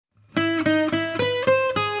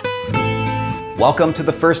Welcome to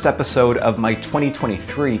the first episode of my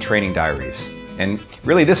 2023 training diaries. And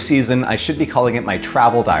really this season, I should be calling it my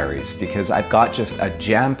travel diaries because I've got just a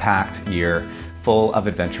jam-packed year full of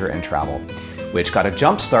adventure and travel, which got a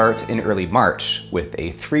jump start in early March with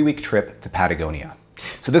a 3-week trip to Patagonia.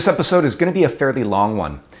 So this episode is going to be a fairly long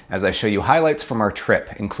one as I show you highlights from our trip,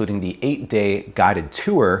 including the 8-day guided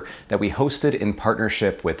tour that we hosted in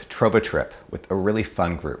partnership with TrovaTrip with a really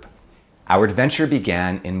fun group. Our adventure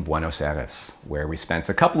began in Buenos Aires, where we spent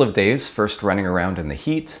a couple of days first running around in the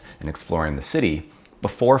heat and exploring the city,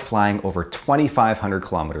 before flying over 2,500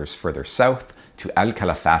 kilometers further south to El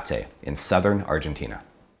Calafate in southern Argentina.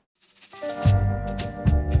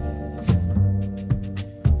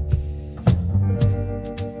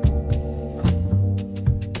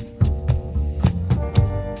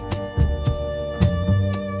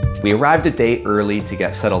 We arrived a day early to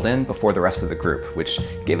get settled in before the rest of the group, which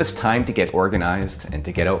gave us time to get organized and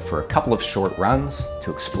to get out for a couple of short runs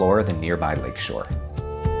to explore the nearby lakeshore.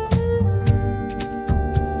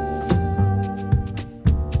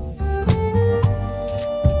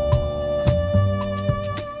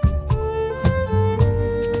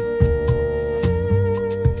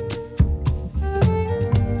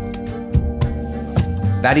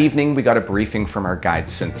 That evening, we got a briefing from our guide,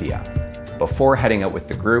 Cynthia, before heading out with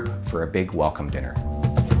the group for a big welcome dinner.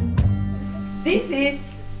 This is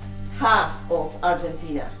half of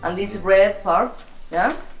Argentina, and this red part,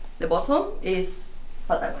 yeah, the bottom is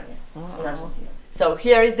Patagonia in Argentina. So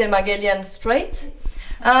here is the Magellan Strait,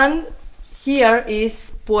 and here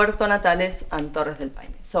is Puerto Natales and Torres del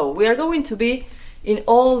Paine. So we are going to be in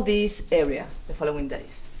all this area the following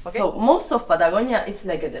days. Okay? So most of Patagonia is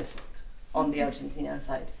like a desert on the Argentinian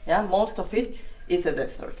side. Yeah, most of it is a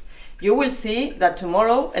desert. You will see that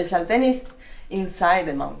tomorrow El Chaltén is inside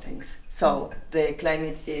the mountains. So the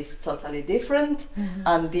climate is totally different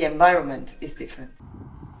and the environment is different.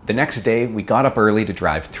 The next day, we got up early to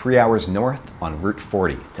drive 3 hours north on Route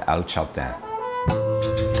 40 to El Chaltén.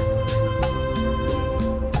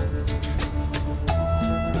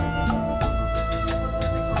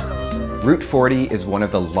 Route 40 is one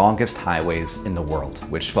of the longest highways in the world,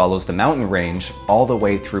 which follows the mountain range all the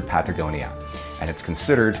way through Patagonia, and it's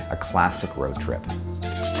considered a classic road trip.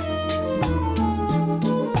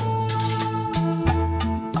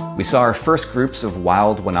 We saw our first groups of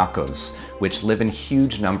wild guanacos, which live in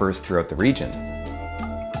huge numbers throughout the region.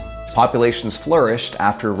 Populations flourished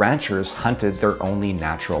after ranchers hunted their only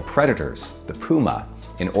natural predators, the puma,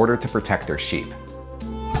 in order to protect their sheep.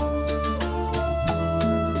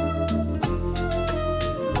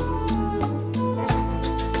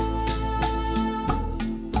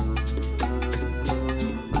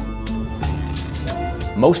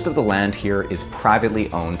 Most of the land here is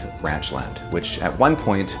privately owned ranch land, which at one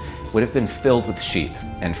point would have been filled with sheep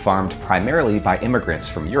and farmed primarily by immigrants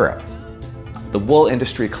from Europe. The wool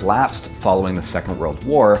industry collapsed following the Second World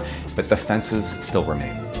War, but the fences still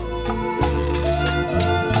remain.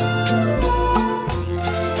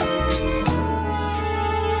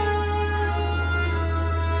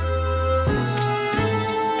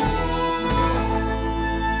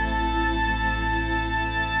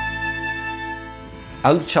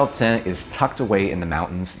 El Chaltén is tucked away in the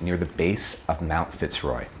mountains near the base of Mount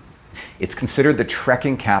Fitzroy. It's considered the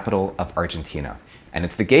trekking capital of Argentina, and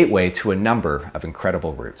it's the gateway to a number of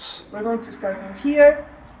incredible routes. We're going to start from here.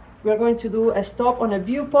 We're going to do a stop on a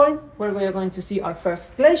viewpoint where we are going to see our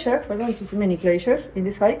first glacier. We're going to see many glaciers in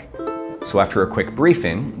this hike. So after a quick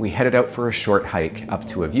briefing, we headed out for a short hike up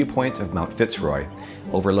to a viewpoint of Mount Fitzroy,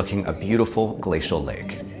 overlooking a beautiful glacial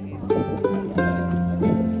lake.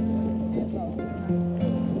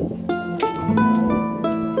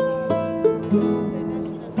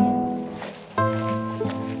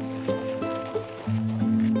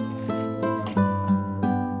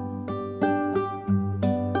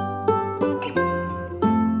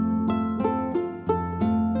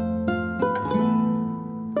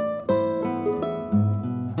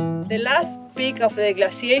 The last peak of the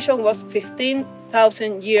glaciation was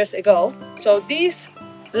 15,000 years ago. So this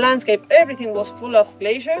landscape, everything was full of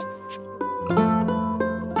glaciers.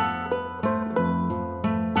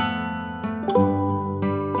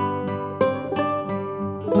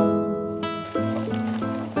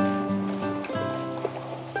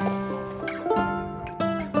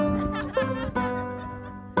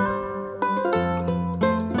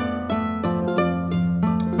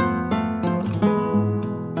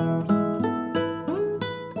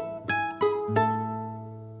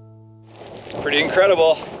 Pretty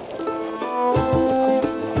incredible.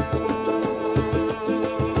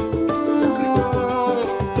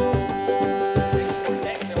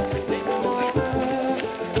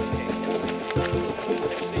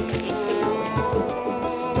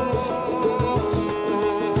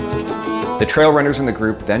 The trail runners in the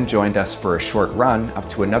group then joined us for a short run up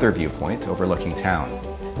to another viewpoint overlooking town,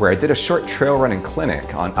 where I did a short trail running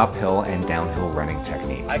clinic on uphill and downhill running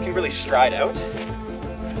technique. I can really stride out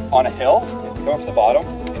on a hill, just go from the bottom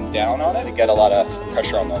and down on it and get a lot of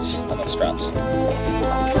pressure on those straps.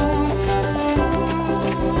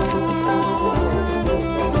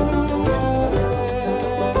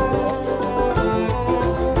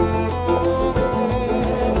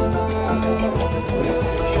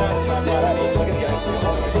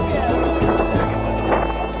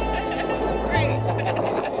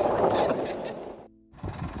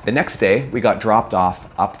 The next day, we got dropped off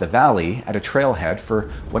up the valley at a trailhead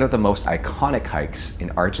for one of the most iconic hikes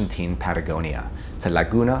in Argentine Patagonia, to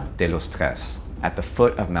Laguna de los Tres, at the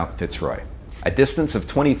foot of Mount Fitzroy, a distance of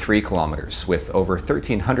 23 kilometers with over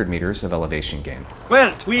 1,300 meters of elevation gain.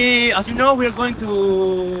 Well, as you know, we're going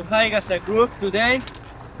to hike as a group today.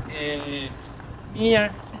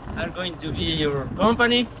 Here are going to be your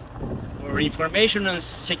company for information and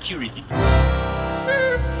security.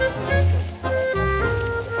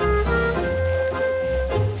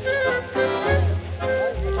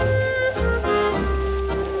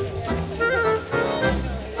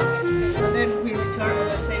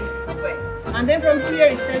 And then from here,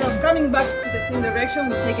 instead of coming back to the same direction,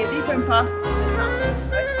 we take a different path to the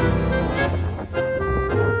town, right?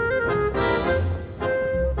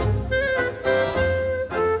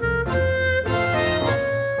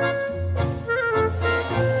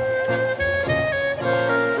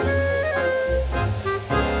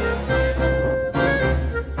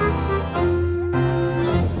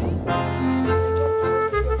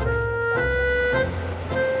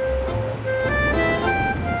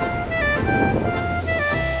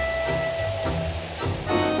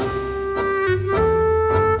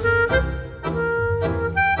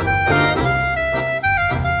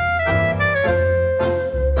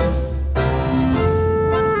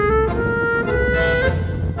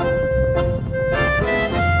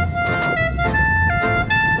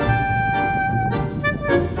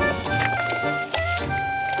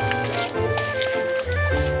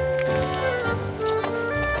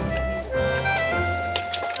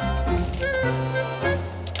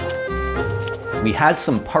 We had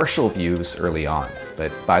some partial views early on,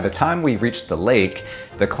 but by the time we reached the lake,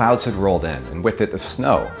 the clouds had rolled in, and with it the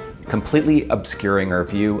snow, completely obscuring our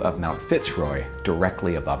view of Mount Fitzroy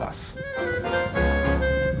directly above us.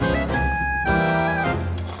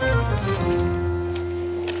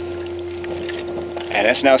 And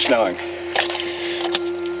it's now snowing.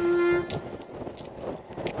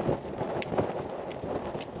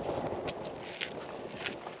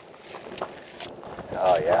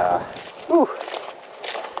 Oh yeah. Whew.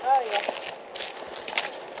 Oh yeah.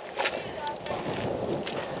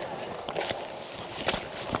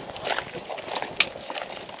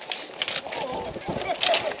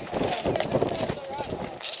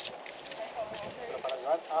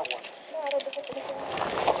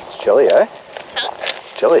 It's chilly, eh? Huh?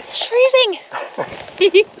 It's chilly. It's freezing!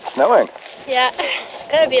 It's snowing. Yeah, it's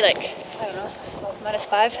gotta be like, I don't know,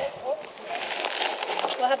 -5.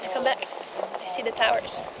 We'll have to come back to see the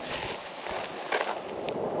towers.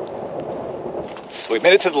 So we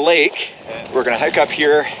made it to the lake. We're gonna hike up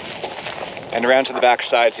here and around to the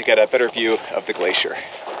backside to get a better view of the glacier.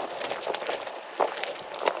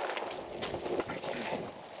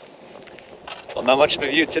 Well, not much of a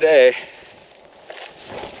view today.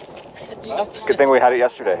 Good thing we had it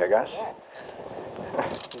yesterday, I guess. So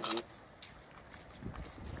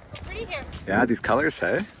pretty here. Yeah, these colors,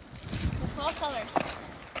 hey? The fall colors.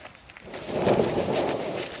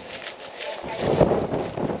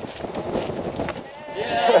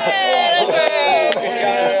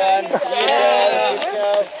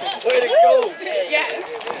 Way to go!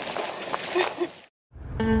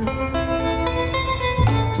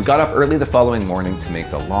 We got up early the following morning to make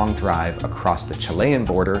the long drive across the Chilean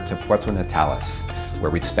border to Puerto Natales, where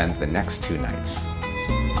we'd spend the next 2 nights.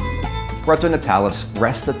 Puerto Natales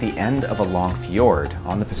rests at the end of a long fjord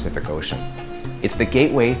on the Pacific Ocean. It's the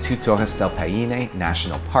gateway to Torres del Paine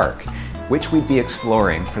National Park, which we'd be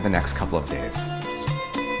exploring for the next couple of days.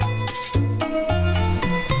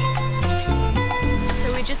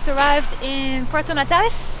 So we just arrived in Puerto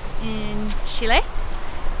Natales in Chile,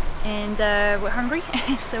 and we're hungry,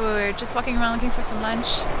 so we're just walking around looking for some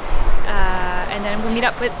lunch, and then we'll meet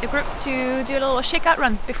up with the group to do a little shakeout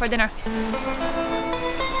run before dinner.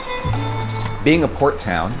 Being a port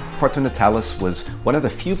town, Puerto Natales was one of the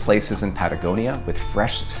few places in Patagonia with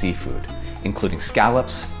fresh seafood, including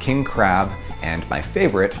scallops, king crab, and my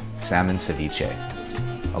favorite, salmon ceviche,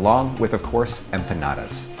 along with, of course,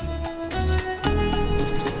 empanadas.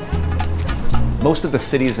 Most of the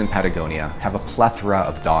cities in Patagonia have a plethora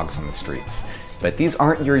of dogs on the streets, but these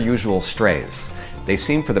aren't your usual strays. They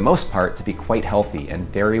seem for the most part to be quite healthy and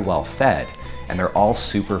very well fed, and they're all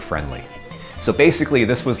super friendly. So basically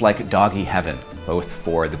this was like doggy heaven, both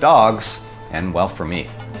for the dogs and, well, for me.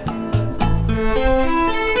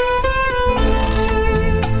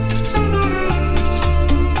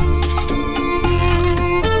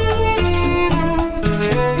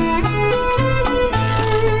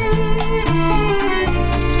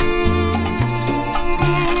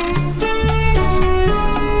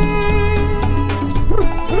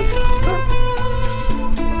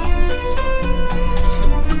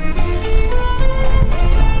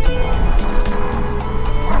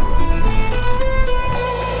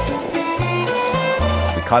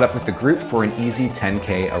 Caught up with the group for an easy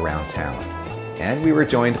 10K around town. And we were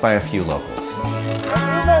joined by a few locals.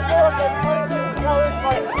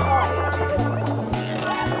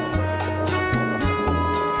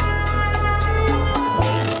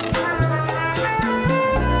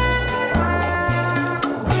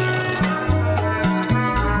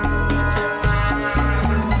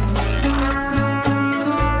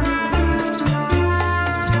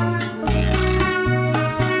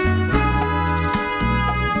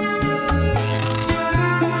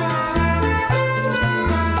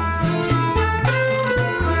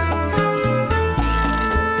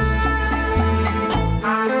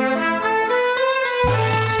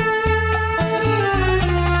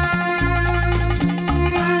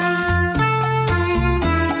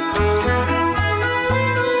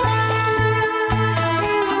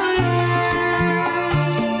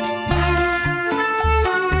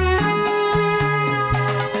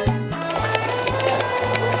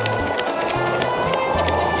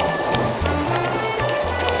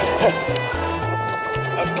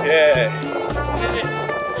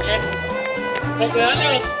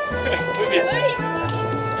 Okay. Muy bien.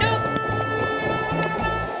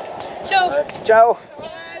 Ciao. Ciao.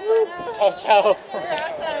 Ciao, ciao.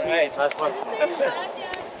 Right, that's fun.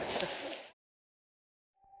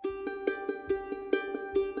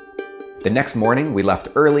 The next morning, we left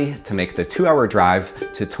early to make the 2-hour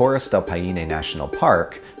drive to Torres del Paine National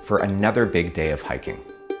Park for another big day of hiking.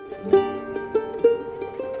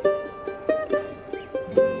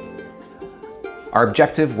 Our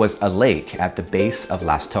objective was a lake at the base of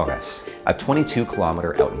Las Torres, a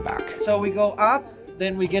 22-kilometer out and back. So we go up,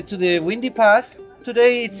 then we get to the windy pass.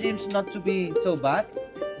 Today it seems not to be so bad,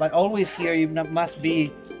 but always here you must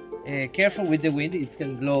be careful with the wind. It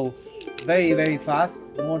can blow very, very fast,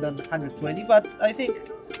 more than 120, but I think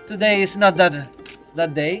today is not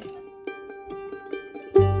that day.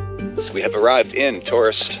 So we have arrived in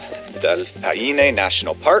Torres del Paine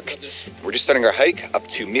National Park. We're just starting our hike up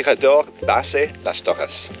to Mirador Base Las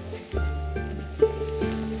Torres.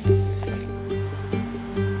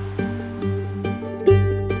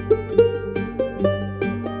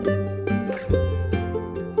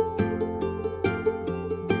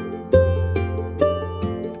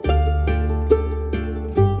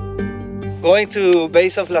 Going to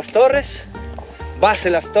base of Las Torres, Base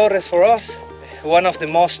Las Torres for us, one of the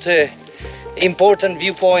most important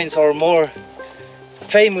viewpoints or more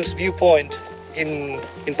famous viewpoint in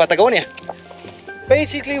Patagonia.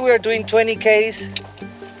 Basically we are doing 20 Ks,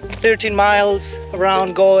 13 miles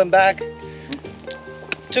around, go and back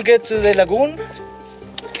to get to the lagoon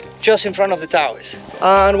just in front of the towers.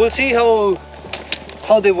 And we'll see how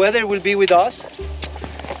the weather will be with us.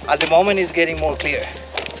 At the moment it's getting more clear,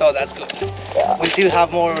 so that's good. We still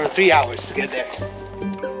have more 3 hours to get there.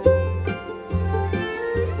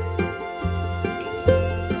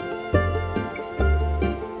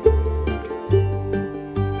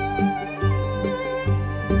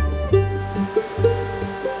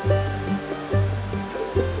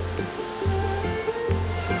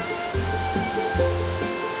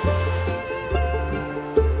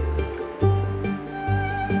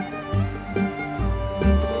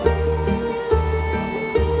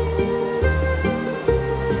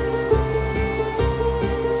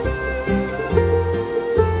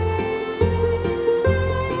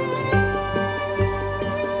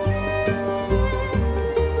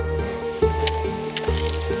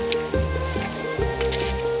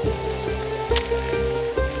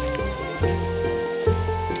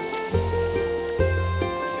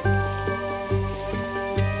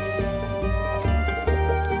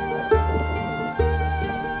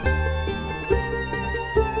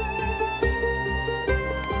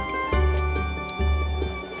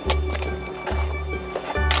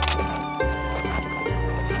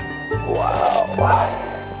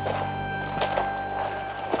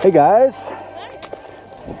 Hey guys.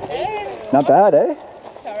 Hey. Not bad, eh?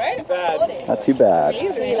 It's alright. Not too bad.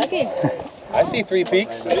 Lucky. I see 3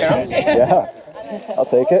 peaks. That counts. Yeah, I'll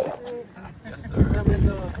take it.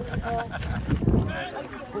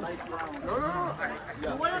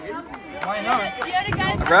 Why not?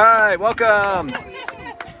 All right, welcome.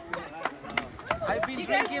 I've been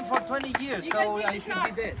drinking for 20 years, so I should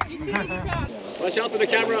be dead. Watch out for the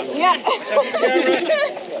camera. Yeah.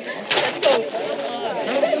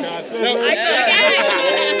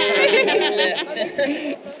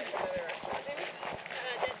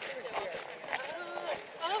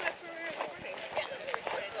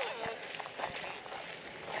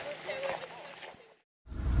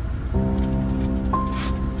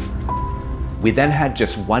 We then had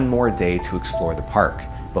just one more day to explore the park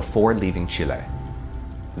before leaving Chile.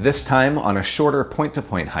 This time on a shorter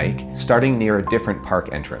point-to-point hike, starting near a different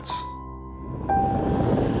park entrance.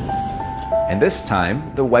 And this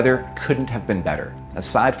time, the weather couldn't have been better,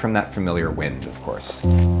 aside from that familiar wind, of course.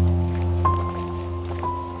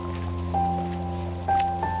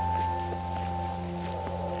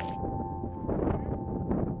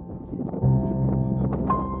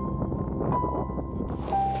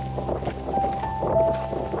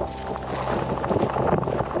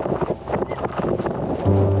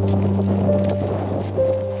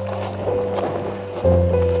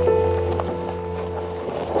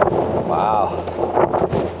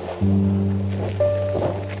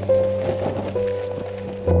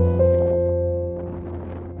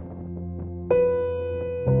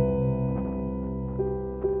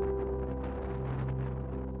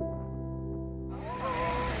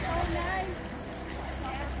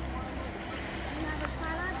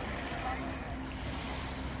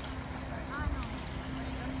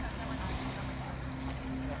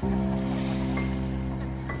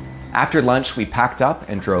 After lunch, we packed up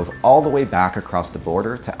and drove all the way back across the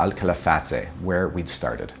border to Al Calafate, where we'd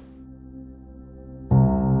started.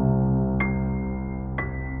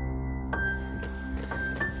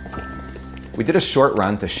 We did a short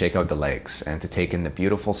run to shake out the legs and to take in the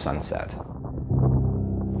beautiful sunset.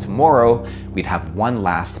 Tomorrow, we'd have one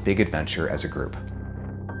last big adventure as a group.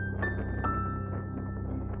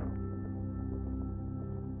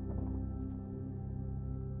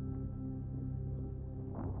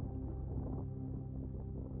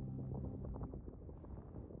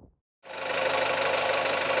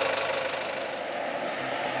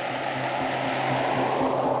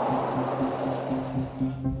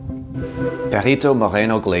 Perito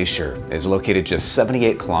Moreno Glacier is located just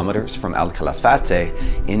 78 kilometers from El Calafate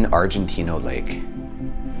in Argentino Lake.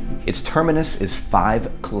 Its terminus is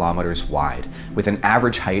 5 kilometers wide, with an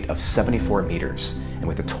average height of 74 meters, and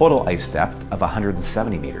with a total ice depth of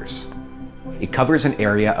 170 meters. It covers an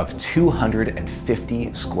area of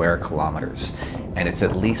 250 square kilometers, and it's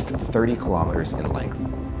at least 30 kilometers in length.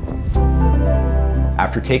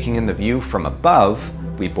 After taking in the view from above,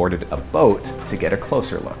 we boarded a boat to get a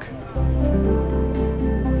closer look.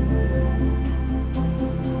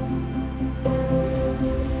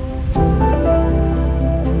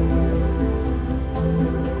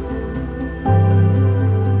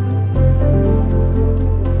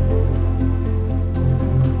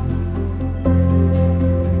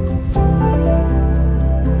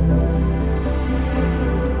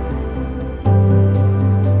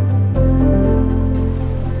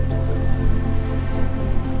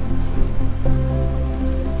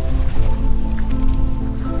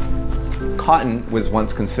 Cotton was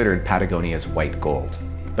once considered Patagonia's white gold,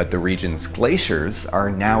 but the region's glaciers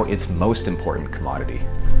are now its most important commodity.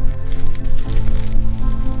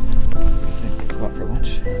 Spot for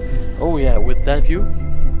lunch. Oh yeah, with that view,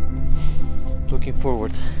 looking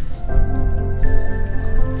forward.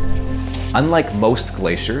 Unlike most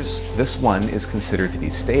glaciers, this one is considered to be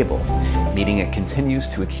stable, meaning it continues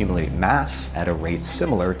to accumulate mass at a rate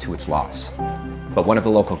similar to its loss. But one of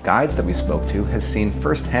the local guides that we spoke to has seen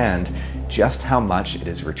firsthand just how much it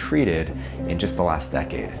has retreated in just the last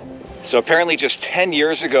decade. So apparently just 10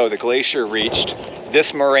 years ago, the glacier reached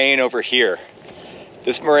this moraine over here.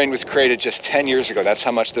 This moraine was created just 10 years ago. That's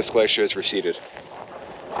how much this glacier has receded.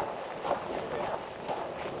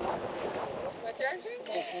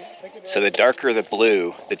 So the darker the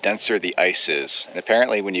blue, the denser the ice is. And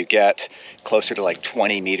apparently when you get closer to like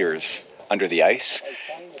 20 meters under the ice,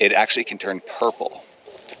 it actually can turn purple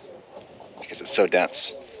because it's so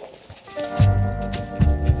dense.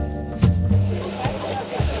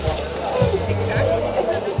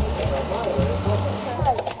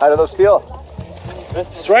 How do those feel?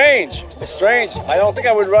 Strange. It's strange. I don't think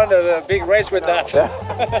I would run a big race with that.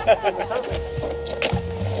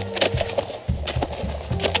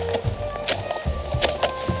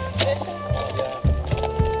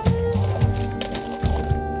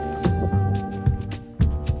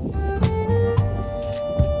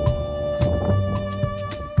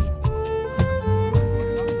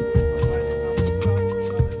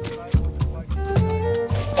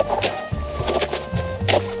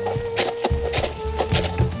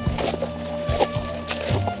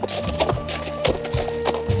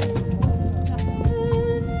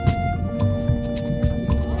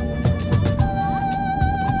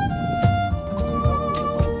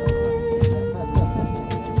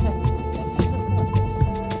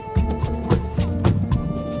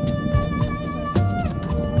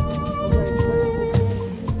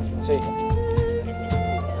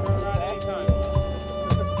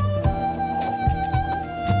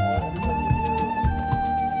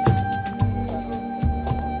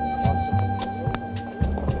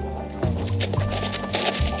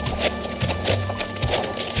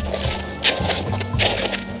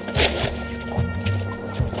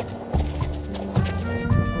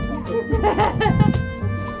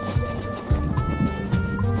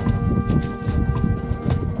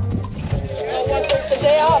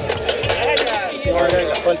 en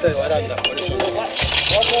las fuentes de barandas, por eso.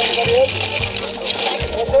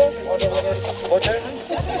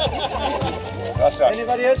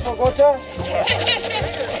 Anybody else for Gotcha?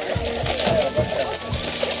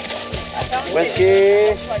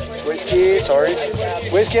 Whiskey, sorry.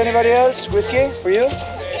 Whiskey, anybody else? Whiskey for you?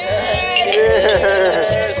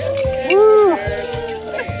 Yes. Woo.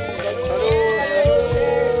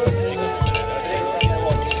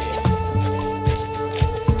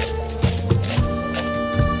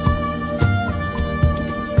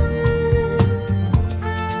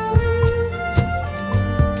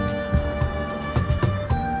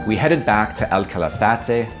 We headed back to El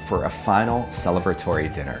Calafate for a final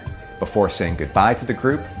celebratory dinner before saying goodbye to the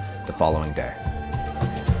group the following day.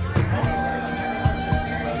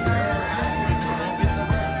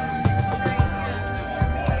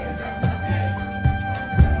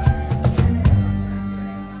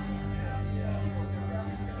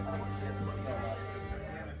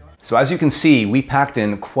 So as you can see, we packed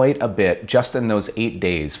in quite a bit just in those 8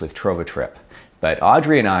 days with TrovaTrip, but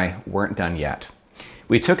Audrey and I weren't done yet.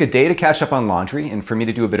 We took a day to catch up on laundry and for me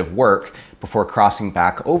to do a bit of work before crossing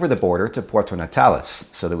back over the border to Puerto Natales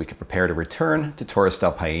so that we could prepare to return to Torres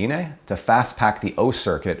del Paine to fast pack the O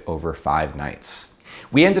circuit over 5 nights.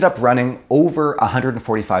 We ended up running over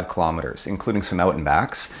 145 kilometers, including some out and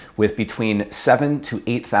backs, with between 7,000 to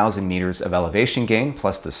 8,000 meters of elevation gain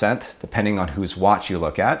plus descent, depending on whose watch you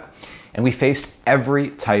look at. And we faced every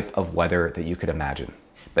type of weather that you could imagine.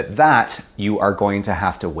 But that you are going to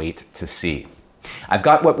have to wait to see. I've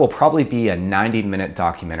got what will probably be a 90-minute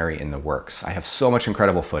documentary in the works. I have so much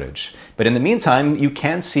incredible footage. But in the meantime, you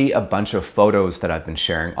can see a bunch of photos that I've been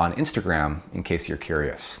sharing on Instagram in case you're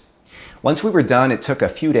curious. Once we were done, it took a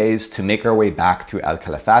few days to make our way back through El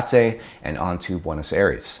Calafate and on to Buenos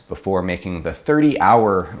Aires before making the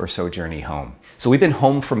 30-hour or so journey home. So we've been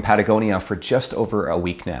home from Patagonia for just over a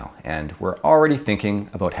week now, and we're already thinking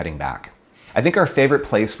about heading back. I think our favorite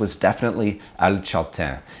place was definitely El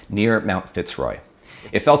Chaltén, near Mount Fitzroy.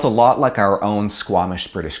 It felt a lot like our own Squamish,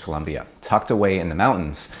 British Columbia, tucked away in the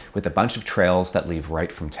mountains with a bunch of trails that leave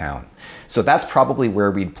right from town. So that's probably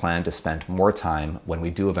where we'd plan to spend more time when we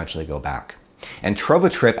do eventually go back. And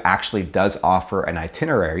TrovaTrip actually does offer an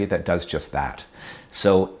itinerary that does just that.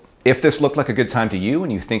 So if this looked like a good time to you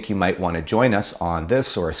and you think you might want to join us on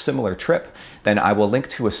this or a similar trip, then I will link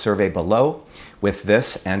to a survey below with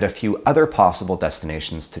this and a few other possible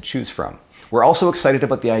destinations to choose from. We're also excited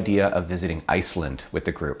about the idea of visiting Iceland with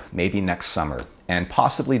the group, maybe next summer, and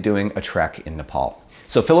possibly doing a trek in Nepal.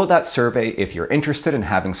 So fill out that survey if you're interested in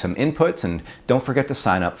having some input, and don't forget to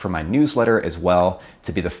sign up for my newsletter as well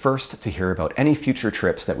to be the first to hear about any future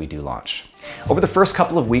trips that we do launch. Over the first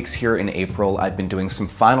couple of weeks here in April, I've been doing some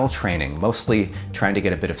final training, mostly trying to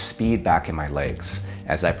get a bit of speed back in my legs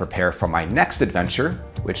as I prepare for my next adventure,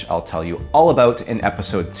 which I'll tell you all about in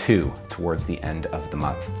episode 2 towards the end of the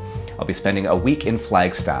month. I'll be spending a week in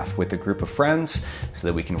Flagstaff with a group of friends so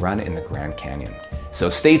that we can run in the Grand Canyon. So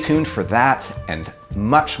stay tuned for that and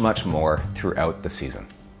much, much more throughout the season.